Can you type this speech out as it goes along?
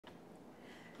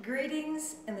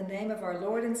Greetings in the name of our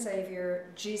Lord and Savior,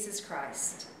 Jesus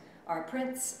Christ, our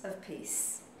Prince of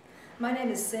Peace. My name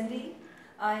is Cindy.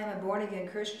 I am a born-again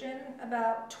Christian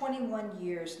about 21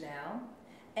 years now,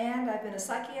 and I've been a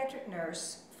psychiatric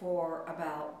nurse for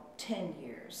about 10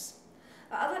 years.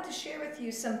 I'd like to share with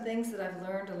you some things that I've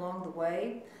learned along the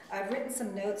way. I've written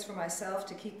some notes for myself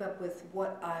to keep up with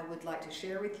what I would like to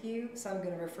share with you, so I'm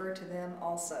going to refer to them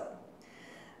also.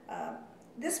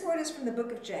 This word is from the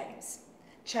book of James.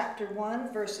 Chapter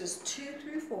 1, verses 2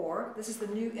 through 4. This is the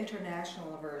New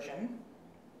International Version.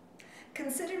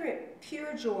 Consider it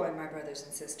pure joy, my brothers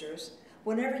and sisters,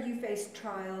 whenever you face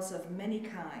trials of many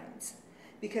kinds,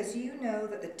 because you know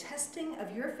that the testing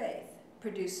of your faith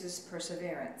produces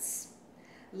perseverance.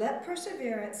 Let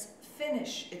perseverance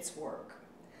finish its work,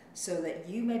 so that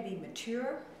you may be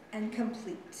mature and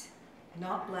complete,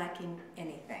 not lacking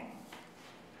anything.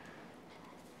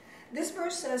 This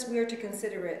verse says we are to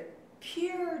consider it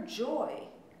pure joy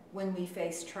when we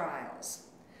face trials.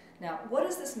 Now, what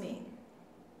does this mean?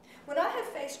 When I have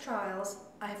faced trials,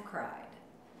 I have cried.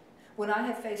 When I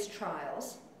have faced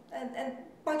trials, and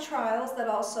by trials that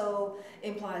also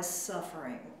implies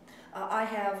suffering, I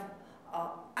have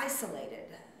isolated,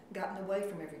 gotten away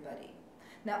from everybody.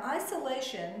 Now,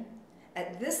 isolation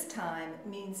at this time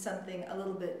means something a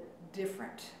little bit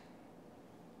different.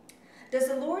 Does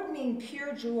the Lord mean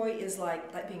pure joy is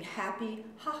like being happy,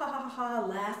 ha ha ha ha,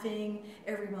 laughing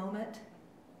every moment?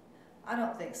 I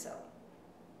don't think so.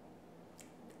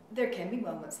 There can be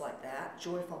moments like that,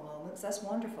 joyful moments, that's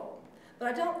wonderful. But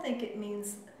I don't think it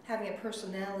means having a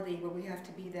personality where we have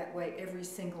to be that way every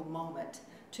single moment.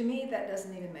 To me, that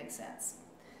doesn't even make sense.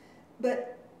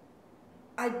 But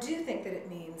I do think that it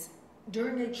means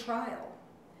during a trial,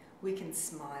 we can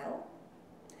smile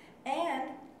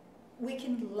and we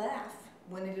can laugh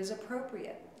when it is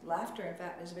appropriate. Laughter, in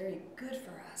fact, is very good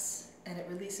for us, and it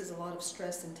releases a lot of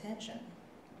stress and tension.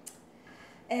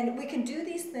 And we can do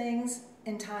these things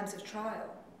in times of trial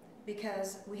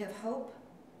because we have hope,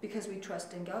 because we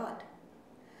trust in God.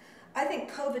 I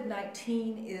think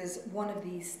COVID-19 is one of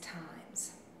these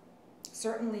times.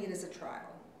 Certainly it is a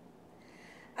trial.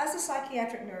 As a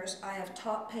psychiatric nurse, I have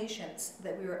taught patients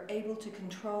that we are able to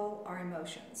control our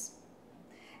emotions.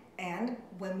 And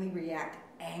when we react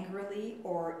angrily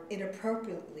or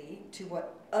inappropriately to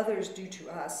what others do to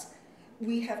us,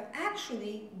 we have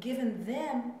actually given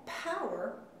them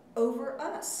power over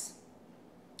us.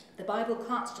 The Bible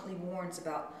constantly warns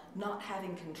about not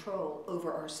having control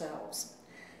over ourselves.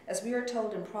 As we are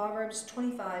told in Proverbs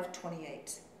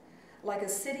 25:28, like a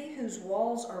city whose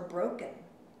walls are broken,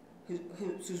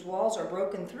 whose walls are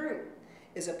broken through,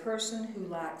 is a person who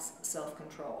lacks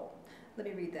self-control. Let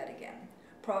me read that again.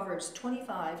 Proverbs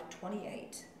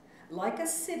 25:28. Like a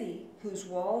city whose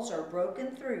walls are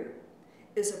broken through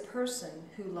is a person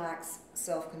who lacks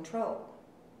self-control.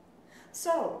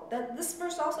 So, this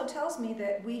verse also tells me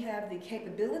that we have the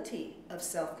capability of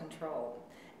self-control.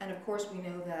 And of course we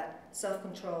know that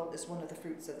self-control is one of the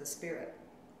fruits of the Spirit.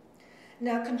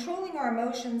 Now, controlling our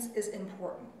emotions is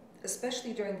important,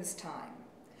 especially during this time,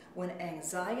 when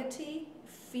anxiety,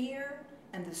 fear,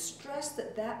 and the stress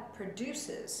that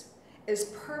produces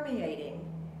is permeating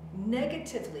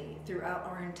negatively throughout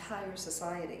our entire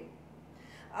society.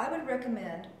 I would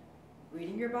recommend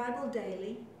reading your Bible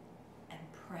daily and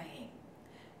praying,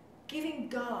 giving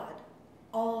God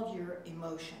all your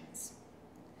emotions.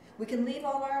 We can leave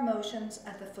all our emotions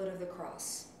at the foot of the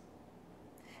cross.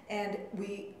 And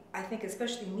I think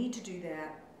especially need to do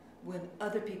that when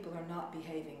other people are not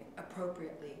behaving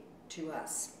appropriately to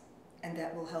us. And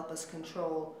that will help us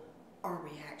control our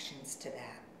reactions to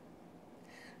that.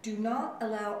 Do not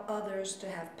allow others to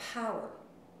have power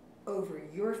over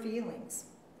your feelings.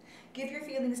 Give your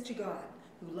feelings to God,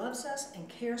 who loves us and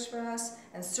cares for us,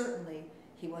 and certainly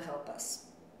He will help us.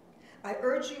 I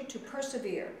urge you to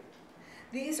persevere.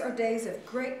 These are days of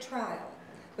great trial,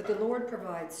 but the Lord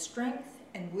provides strength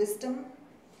and wisdom,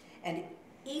 and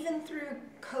even through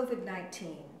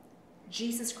COVID-19,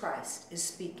 Jesus Christ is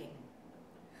speaking.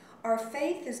 Our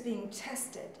faith is being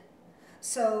tested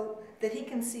so that He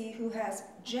can see who has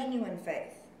genuine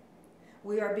faith.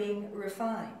 We are being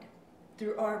refined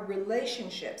through our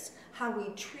relationships, how we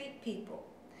treat people,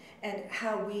 and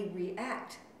how we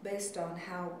react based on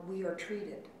how we are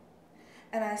treated.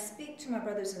 And I speak to my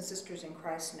brothers and sisters in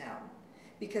Christ now,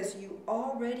 because you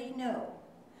already know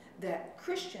that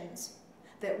Christians,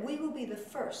 that we will be the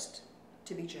first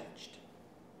to be judged.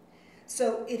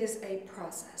 So it is a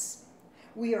process.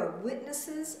 We are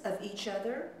witnesses of each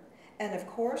other, and of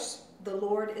course, the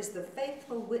Lord is the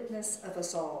faithful witness of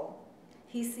us all.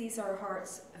 He sees our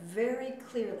hearts very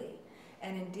clearly,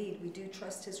 And indeed, we do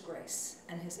trust His grace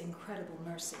and His incredible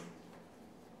mercy.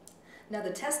 Now,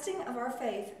 the testing of our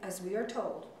faith, as we are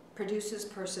told, produces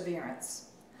perseverance.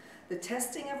 The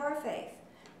testing of our faith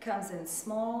comes in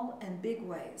small and big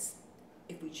ways.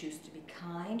 If we choose to be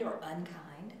kind or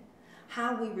unkind,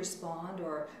 how we respond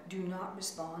or do not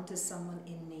respond to someone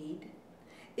in need,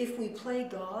 if we play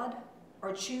God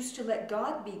or choose to let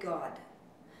God be God.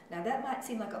 Now, that might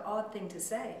seem like an odd thing to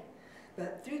say,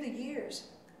 but through the years,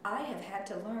 I have had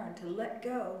to learn to let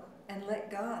go and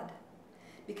let God,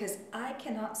 because I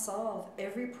cannot solve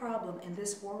every problem in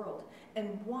this world,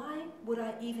 and why would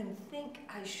I even think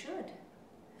I should?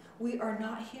 We are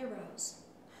not heroes,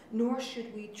 nor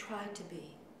should we try to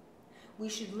be. We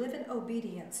should live in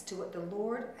obedience to what the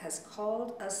Lord has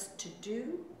called us to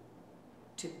do,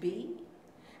 to be,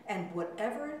 and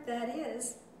whatever that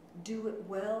is, do it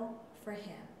well for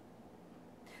Him.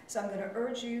 So I'm going to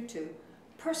urge you to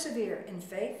persevere in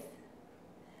faith,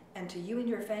 and to you and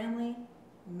your family,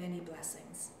 many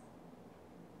blessings.